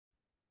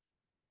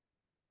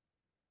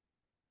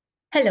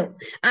Hello,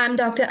 I'm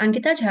Dr.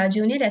 Ankita Jha,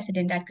 Junior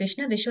Resident at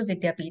Krishna Vishwa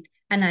Vidyapeeth,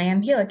 and I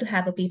am here to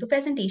have a paper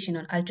presentation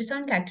on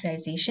ultrasound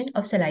characterization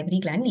of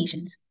salivary gland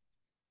lesions.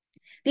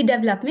 The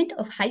development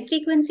of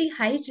high-frequency,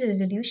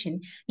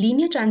 high-resolution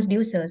linear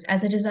transducers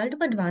as a result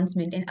of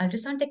advancement in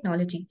ultrasound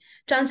technology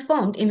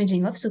transformed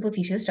imaging of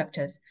superficial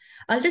structures.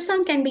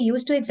 Ultrasound can be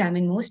used to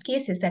examine most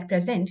cases that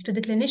present to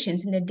the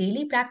clinicians in their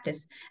daily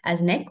practice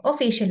as neck or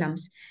facial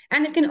lumps,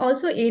 and it can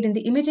also aid in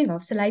the imaging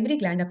of salivary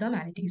gland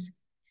abnormalities.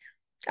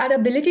 Our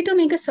ability to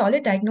make a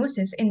solid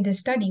diagnosis in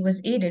this study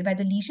was aided by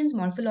the lesion's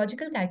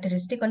morphological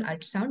characteristic on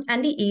ultrasound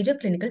and the age of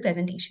clinical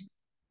presentation.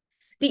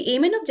 The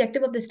aim and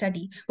objective of the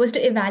study was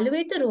to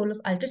evaluate the role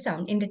of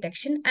ultrasound in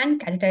detection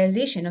and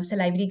characterization of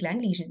salivary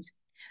gland lesions.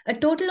 A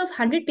total of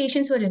 100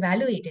 patients were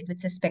evaluated with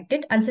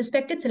suspected,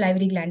 unsuspected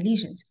salivary gland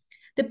lesions.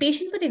 The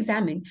patients were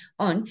examined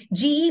on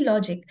GE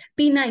Logic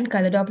P9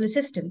 color Doppler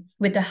system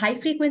with a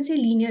high-frequency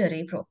linear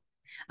array probe.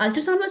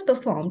 Ultrasound was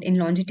performed in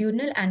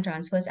longitudinal and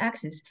transverse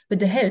axis with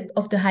the help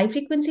of the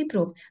high-frequency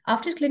probe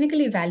after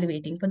clinically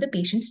evaluating for the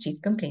patient's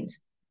chief complaints.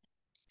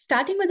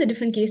 Starting with the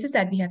different cases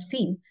that we have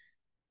seen,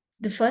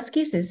 the first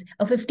case is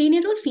a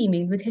 15-year-old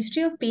female with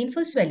history of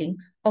painful swelling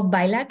of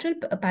bilateral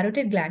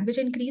parotid gland which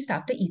increased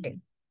after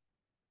eating.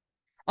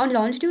 On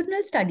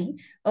longitudinal study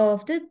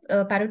of the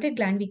parotid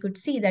gland, we could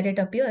see that it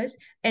appears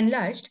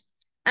enlarged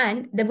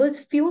and there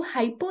was few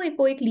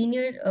hypoechoic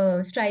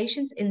linear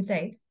striations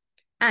inside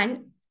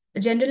and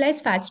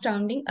generalized fat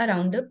surrounding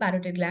around the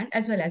parotid gland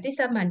as well as the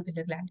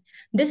submandibular gland.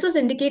 This was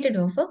indicated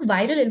of a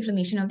viral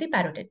inflammation of the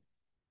parotid.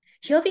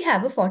 Here we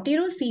have a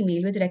 40-year-old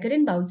female with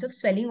recurrent bouts of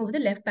swelling over the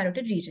left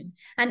parotid region.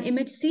 And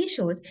image C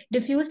shows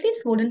diffusely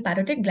swollen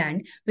parotid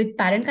gland with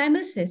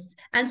parenchymal cysts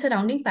and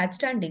surrounding fat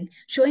stranding,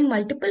 showing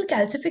multiple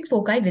calcific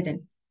foci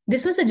within.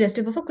 This was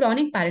suggestive of a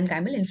chronic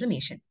parenchymal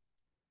inflammation.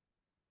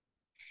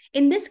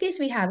 In this case,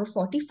 we have a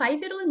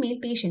 45-year-old male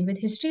patient with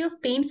history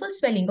of painful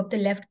swelling of the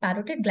left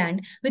parotid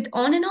gland with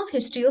on and off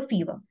history of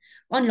fever.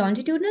 On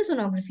longitudinal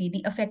sonography,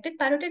 the affected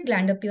parotid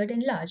gland appeared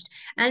enlarged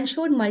and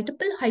showed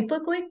multiple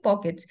hypoechoic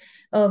pockets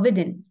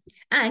within.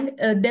 And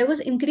there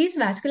was increased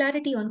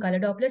vascularity on color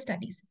Doppler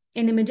studies.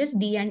 In images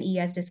D and E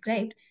as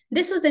described,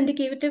 this was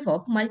indicative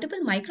of multiple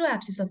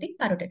microabscess of the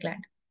parotid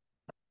gland.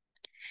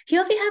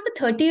 Here we have a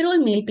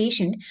 30-year-old male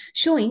patient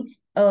showing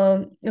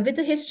with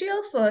a history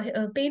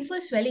of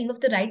painful swelling of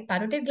the right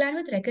parotid gland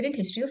with recurrent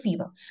history of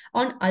fever.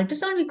 On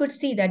ultrasound, we could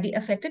see that the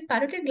affected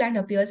parotid gland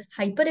appears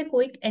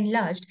hyperechoic,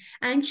 enlarged,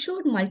 and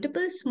showed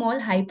multiple small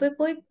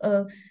hyperechoic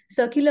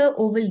circular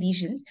oval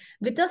lesions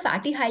with a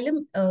fatty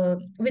hilum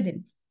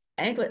within.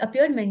 And it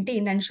appeared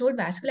maintained and showed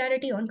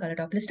vascularity on color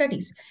Doppler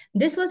studies.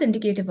 This was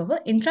indicative of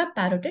an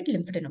intraparotid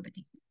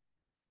lymphadenopathy.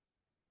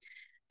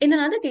 In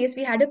another case,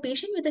 we had a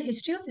patient with a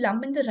history of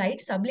lump in the right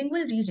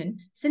sublingual region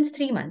since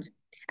 3 months.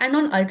 And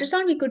on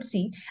ultrasound, we could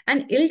see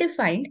an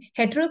ill-defined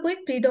heteroechoic,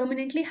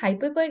 predominantly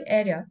hypoechoic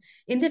area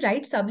in the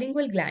right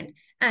sublingual gland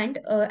and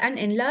an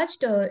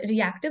enlarged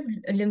reactive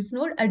lymph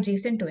node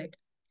adjacent to it.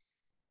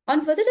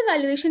 On further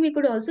evaluation, we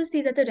could also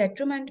see that the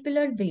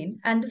retromandibular vein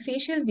and the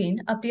facial vein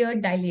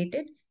appeared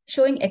dilated,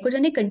 showing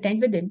echogenic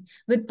content within,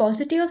 with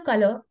paucity of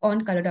color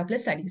on color Doppler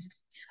studies.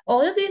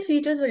 All of these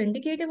features were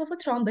indicative of a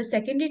thrombus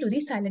secondary to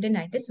the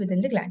salivaritis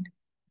within the gland.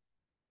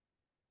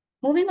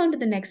 Moving on to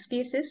the next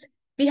cases,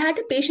 we had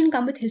a patient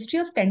come with history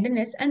of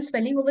tenderness and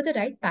swelling over the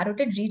right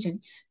parotid region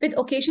with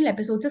occasional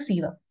episodes of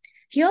fever.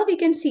 Here we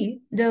can see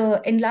the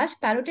enlarged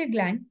parotid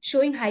gland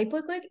showing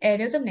hypoechoic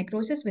areas of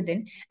necrosis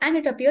within, and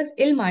it appears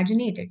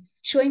ill-marginated,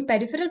 showing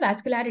peripheral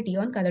vascularity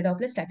on color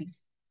Doppler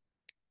studies.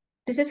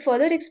 This is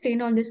further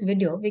explained on this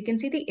video. We can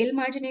see the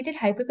ill-marginated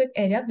hypoechoic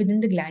area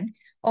within the gland.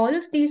 All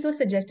of these were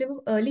suggestive of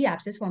early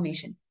abscess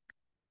formation.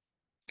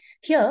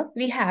 Here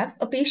we have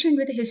a patient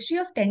with a history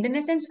of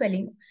tenderness and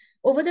swelling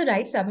over the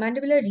right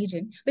submandibular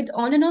region with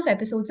on and off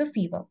episodes of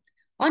fever.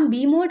 On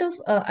B mode of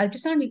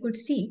ultrasound, we could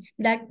see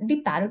that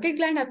the parotid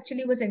gland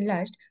actually was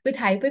enlarged with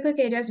hypoechoic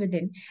areas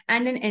within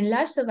and an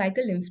enlarged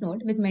cervical lymph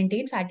node with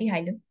maintained fatty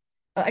hilum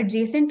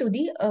adjacent to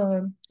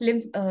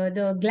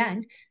the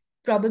gland,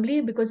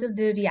 probably because of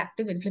the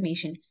reactive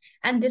inflammation.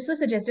 And this was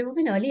suggestive of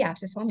an early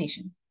abscess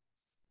formation.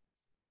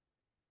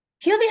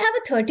 Here we have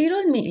a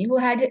 30-year-old male who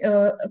had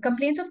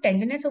complaints of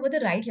tenderness over the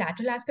right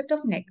lateral aspect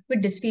of neck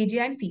with dysphagia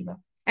and fever.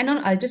 And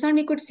on ultrasound,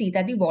 we could see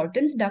that the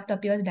Walton's duct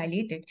appears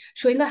dilated,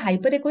 showing a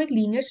hyperechoic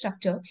linear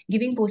structure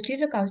giving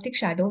posterior acoustic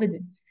shadow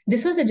within.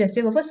 This was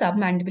suggestive of a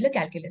submandibular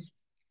calculus.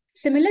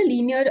 Similar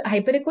linear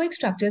hyperechoic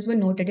structures were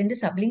noted in the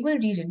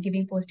sublingual region,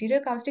 giving posterior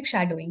acoustic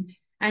shadowing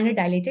and a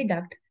dilated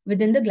duct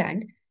within the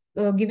gland,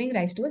 giving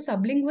rise to a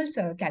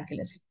sublingual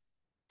calculus.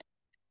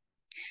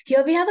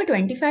 Here we have a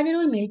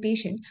 25-year-old male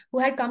patient who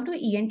had come to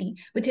ENT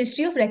with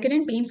history of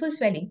recurrent painful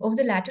swelling over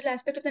the lateral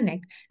aspect of the neck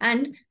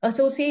and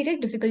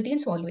associated difficulty in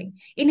swallowing.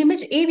 In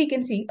image A, we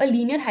can see a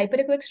linear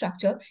hyperechoic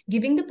structure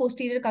giving the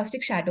posterior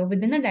acoustic shadow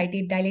within the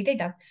dilated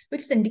duct,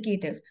 which is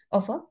indicative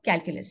of a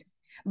calculus.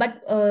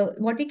 But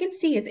what we can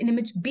see is in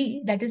image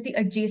B, that is the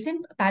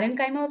adjacent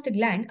parenchyma of the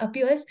gland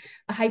appears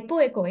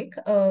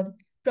hypoechoic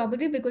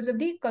probably because of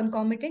the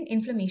concomitant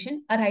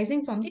inflammation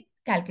arising from the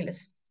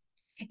calculus.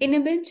 In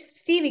image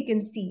C, we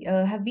can see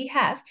we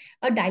have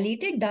a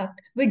dilated duct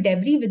with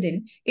debris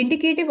within,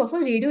 indicative of a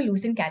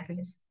radiolucent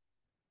calculus.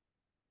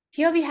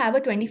 Here we have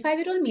a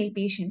 25-year-old male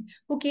patient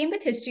who came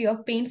with history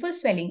of painful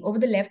swelling over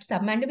the left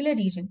submandibular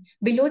region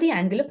below the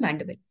angle of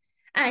mandible.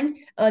 And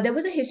there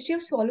was a history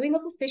of swallowing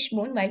of a fish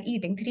bone while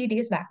eating 3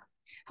 days back.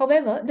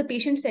 However, the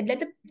patient said that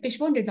the fish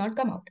bone did not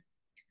come out.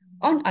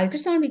 On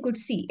ultrasound, we could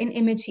see in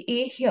image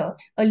A here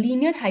a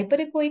linear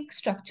hyperechoic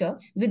structure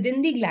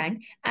within the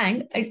gland,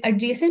 and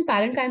adjacent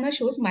parenchyma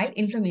shows mild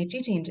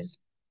inflammatory changes.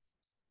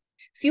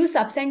 Few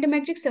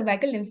subcentimetric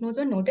cervical lymph nodes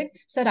were noted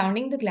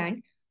surrounding the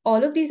gland.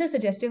 All of these are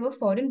suggestive of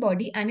foreign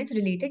body and its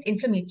related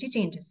inflammatory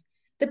changes.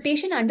 The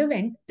patient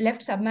underwent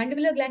left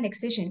submandibular gland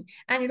excision,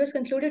 and it was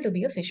concluded to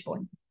be a fish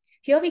bone.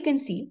 Here we can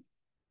see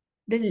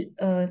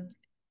the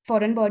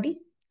foreign body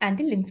and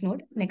the lymph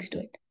node next to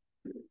it.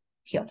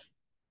 Here.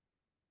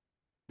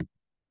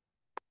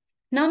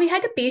 Now we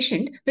had a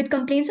patient with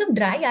complaints of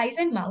dry eyes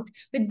and mouth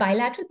with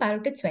bilateral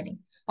parotid swelling.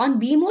 On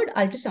B mode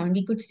ultrasound,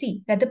 we could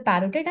see that the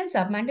parotid and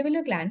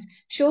submandibular glands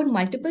showed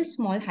multiple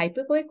small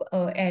hypoechoic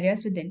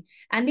areas within,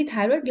 and the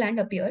thyroid gland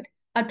appeared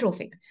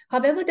atrophic.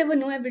 However, there were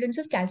no evidence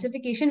of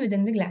calcification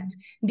within the glands.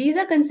 These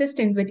are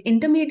consistent with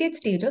intermediate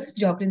stage of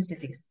Sjogren's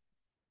disease.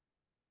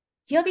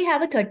 Here we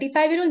have a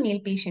 35-year-old male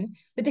patient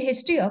with a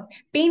history of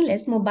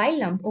painless mobile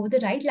lump over the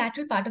right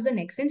lateral part of the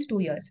neck since 2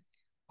 years.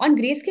 On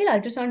grayscale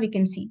ultrasound, we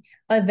can see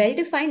a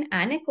well-defined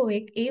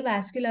anechoic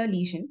avascular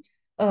lesion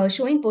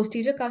showing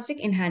posterior acoustic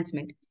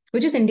enhancement,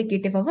 which is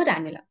indicative of a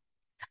ranula.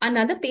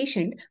 Another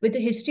patient with a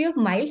history of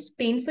mild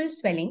painful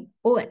swelling,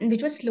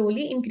 which was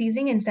slowly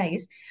increasing in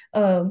size,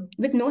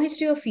 with no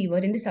history of fever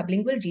in the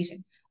sublingual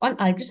region. On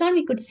ultrasound,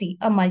 we could see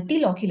a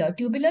multilocular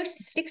tubular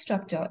cystic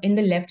structure in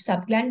the left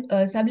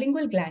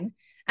sublingual gland,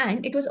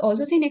 and it was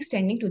also seen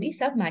extending to the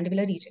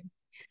submandibular region.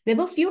 There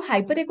were few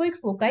hyperechoic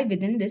foci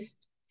within this,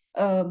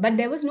 but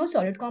there was no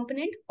solid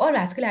component or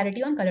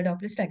vascularity on color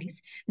Doppler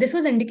studies. This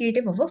was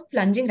indicative of a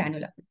plunging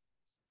ranula.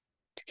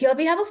 Here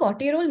we have a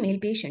 40-year-old male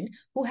patient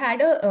who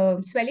had a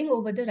swelling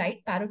over the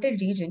right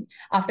parotid region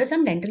after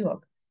some dental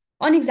work.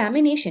 On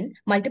examination,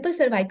 multiple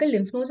cervical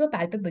lymph nodes were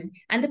palpable,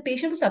 and the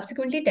patient was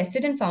subsequently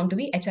tested and found to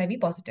be HIV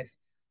positive.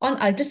 On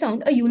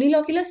ultrasound, a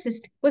unilocular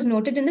cyst was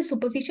noted in the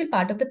superficial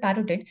part of the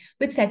parotid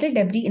with settled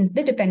debris in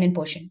the dependent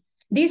portion.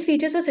 These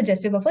features were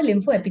suggestive of a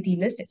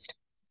lymphoepithelial cyst.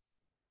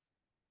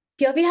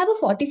 Here we have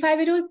a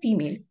 45-year-old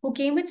female who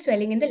came with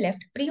swelling in the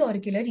left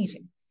preauricular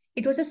region.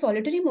 It was a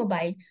solitary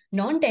mobile,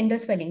 non-tender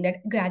swelling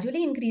that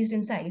gradually increased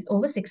in size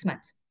over 6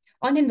 months.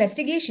 On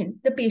investigation,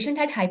 the patient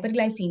had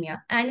hyperglycemia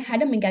and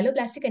had a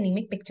megaloblastic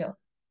anemic picture.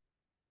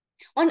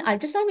 On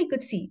ultrasound, we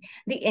could see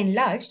the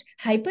enlarged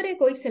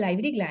hyperechoic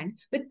salivary gland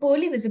with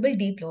poorly visible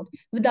deep lobe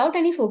without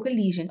any focal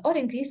lesion or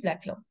increased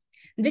blood flow,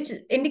 which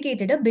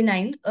indicated a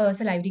benign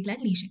salivary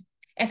gland lesion.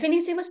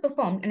 FNAC was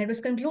performed and it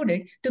was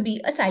concluded to be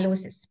a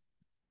silosis.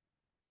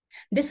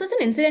 This was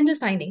an incidental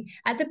finding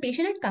as the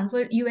patient had come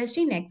for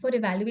USG neck for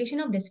evaluation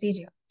of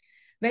dysphagia,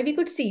 where we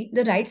could see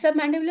the right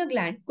submandibular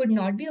gland could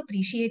not be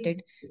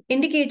appreciated,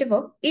 indicative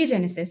of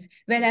agenesis,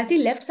 whereas the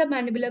left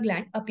submandibular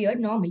gland appeared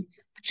normal,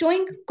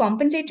 showing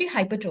compensatory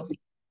hypertrophy.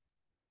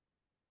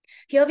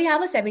 Here we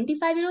have a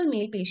 75-year-old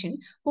male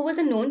patient who was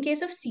a known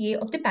case of CA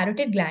of the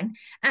parotid gland,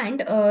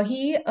 and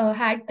he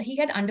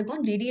had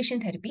undergone radiation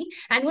therapy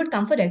and would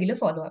come for regular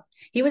follow-up.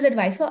 He was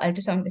advised for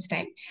ultrasound this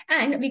time,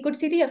 and we could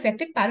see the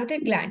affected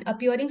parotid gland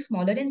appearing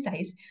smaller in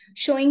size,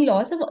 showing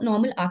loss of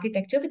normal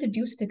architecture with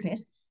reduced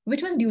thickness,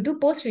 which was due to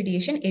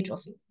post-radiation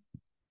atrophy.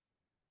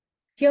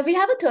 Here we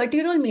have a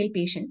 30-year-old male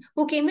patient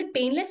who came with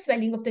painless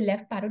swelling of the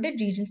left parotid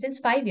region since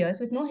 5 years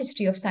with no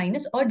history of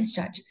sinus or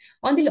discharge.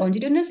 On the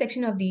longitudinal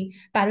section of the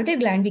parotid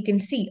gland, we can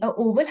see a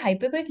oval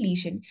hyperechoic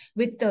lesion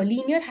with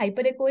linear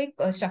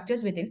hyperechoic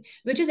structures within,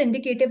 which is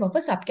indicative of a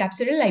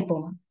subcapsular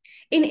lipoma.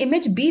 In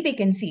image B, we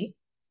can see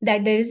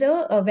that there is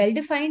a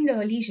well-defined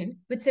lesion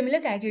with similar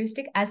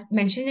characteristic as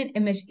mentioned in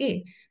image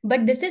A,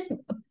 but this is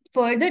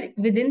further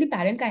within the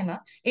parenchyma,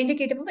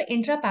 indicative of an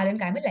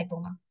intraparenchymal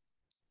lipoma.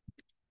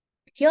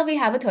 Here we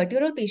have a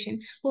 30-year-old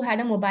patient who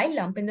had a mobile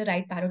lump in the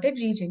right parotid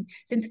region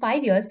since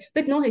 5 years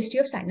with no history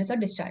of sinus or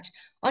discharge.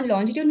 On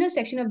longitudinal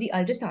section of the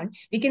ultrasound,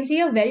 we can see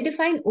a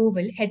well-defined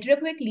oval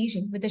heteroechoic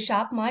lesion with a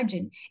sharp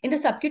margin in the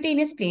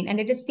subcutaneous plane, and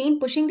it is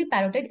seen pushing the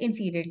parotid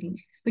inferiorly,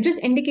 which is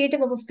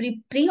indicative of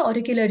a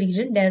preauricular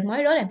region,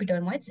 dermoid or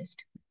epidermoid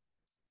cyst.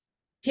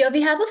 Here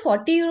we have a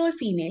 40-year-old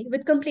female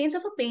with complaints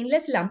of a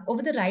painless lump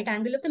over the right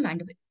angle of the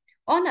mandible.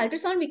 On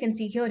ultrasound, we can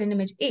see here in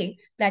image A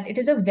that it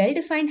is a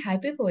well-defined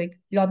hypoechoic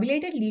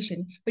lobulated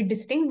lesion with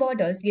distinct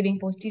borders giving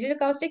posterior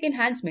acoustic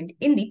enhancement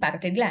in the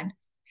parotid gland.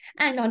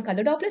 And on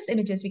color Doppler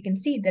images, we can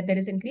see that there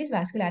is increased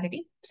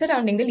vascularity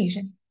surrounding the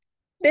lesion.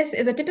 This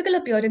is a typical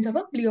appearance of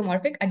a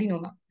pleomorphic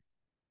adenoma.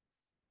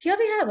 Here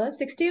we have a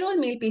 60-year-old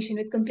male patient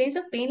with complaints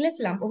of painless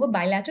lump over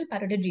bilateral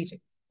parotid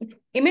region.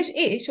 Image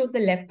A shows the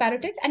left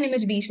parotid and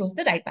image B shows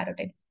the right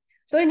parotid.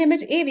 So in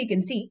image A, we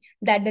can see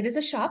that there is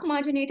a sharp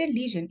marginated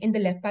lesion in the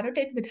left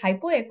parotid with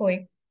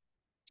hypoechoic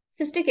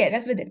cystic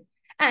areas within.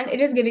 And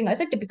it is giving us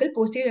a typical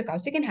posterior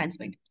acoustic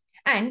enhancement.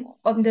 And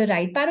on the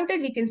right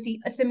parotid, we can see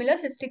a similar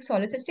cystic,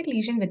 solid cystic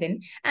lesion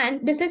within,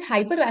 and this is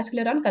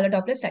hypervascular on color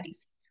Doppler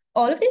studies.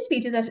 All of these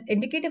features are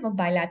indicative of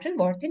bilateral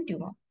Warthin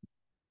tumor.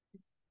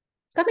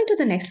 Coming to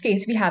the next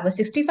case, we have a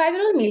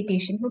 65-year-old male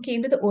patient who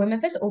came to the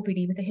OMFS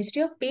OPD with a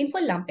history of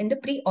painful lump in the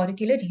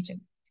preauricular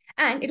region.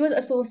 And it was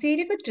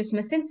associated with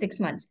trismus since 6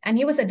 months, and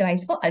he was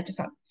advised for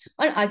ultrasound.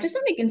 On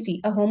ultrasound, we can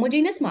see a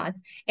homogeneous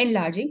mass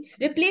enlarging,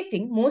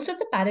 replacing most of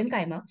the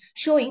parenchyma,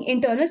 showing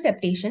internal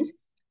septations,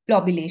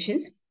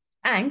 lobulations,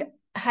 and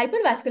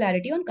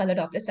hypervascularity on color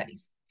Doppler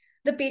studies.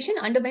 The patient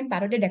underwent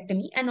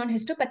parotidectomy, and on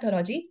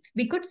histopathology,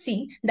 we could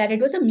see that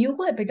it was a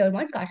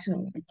mucoepidermal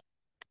carcinoma.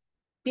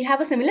 We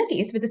have a similar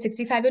case with a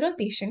 65-year-old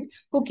patient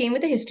who came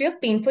with a history of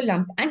painful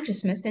lump and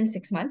trismus in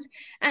 6 months.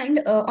 And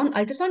on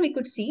ultrasound, we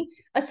could see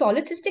a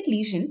solid cystic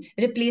lesion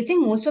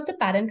replacing most of the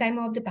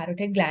parenchyma of the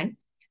parotid gland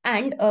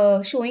and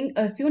showing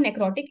a few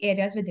necrotic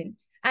areas within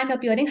and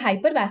appearing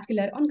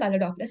hypervascular on color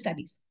Doppler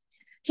studies.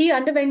 He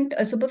underwent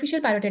a superficial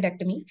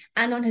parotidectomy,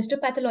 and on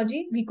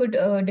histopathology, we could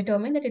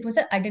determine that it was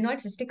an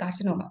adenoid cystic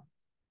carcinoma.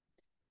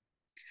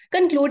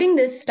 Concluding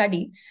this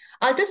study,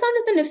 ultrasound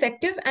is an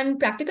effective and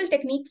practical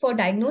technique for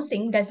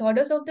diagnosing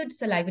disorders of the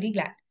salivary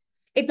gland.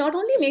 It not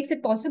only makes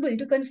it possible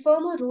to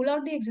confirm or rule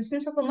out the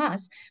existence of a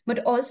mass,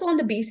 but also on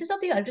the basis of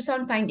the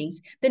ultrasound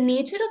findings, the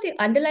nature of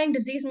the underlying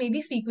disease may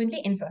be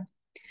frequently inferred.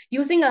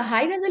 Using a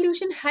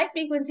high-resolution,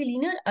 high-frequency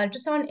linear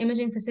ultrasound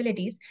imaging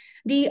facilities,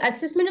 the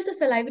assessment of the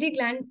salivary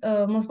gland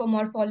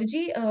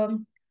morphology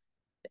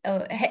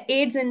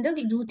aids in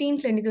the routine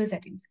clinical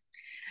settings.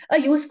 A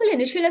useful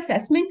initial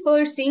assessment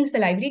for seeing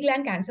salivary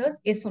gland cancers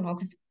is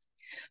sonography.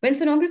 When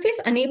sonography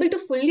is unable to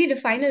fully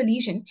define a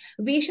lesion,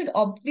 we should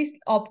obviously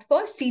opt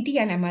for CT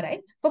and MRI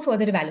for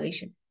further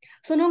evaluation.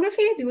 Sonography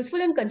is useful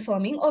in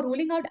confirming or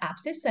ruling out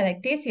abscess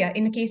telangiectasia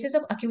in cases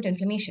of acute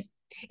inflammation.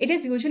 It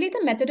is usually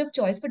the method of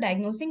choice for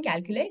diagnosing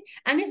calculi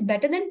and is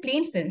better than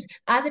plain films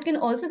as it can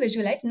also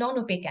visualize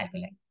non-opaque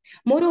calculi.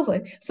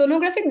 Moreover,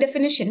 sonographic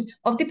definition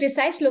of the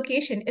precise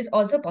location is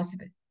also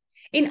possible.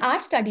 In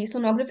our study,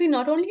 sonography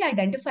not only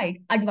identified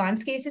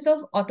advanced cases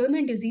of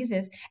autoimmune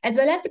diseases as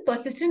well as the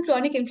persistent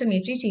chronic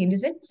inflammatory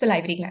changes in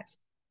salivary glands.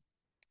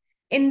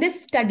 In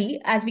this study,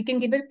 as we can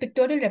give a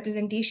pictorial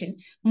representation,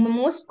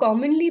 most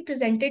commonly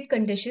presented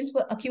conditions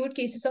were acute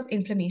cases of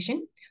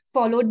inflammation,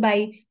 followed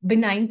by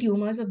benign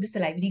tumors of the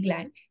salivary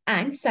gland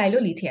and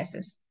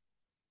silolithiasis.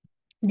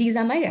 These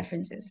are my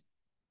references.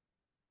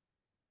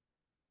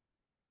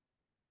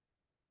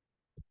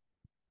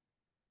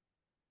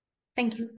 Thank you.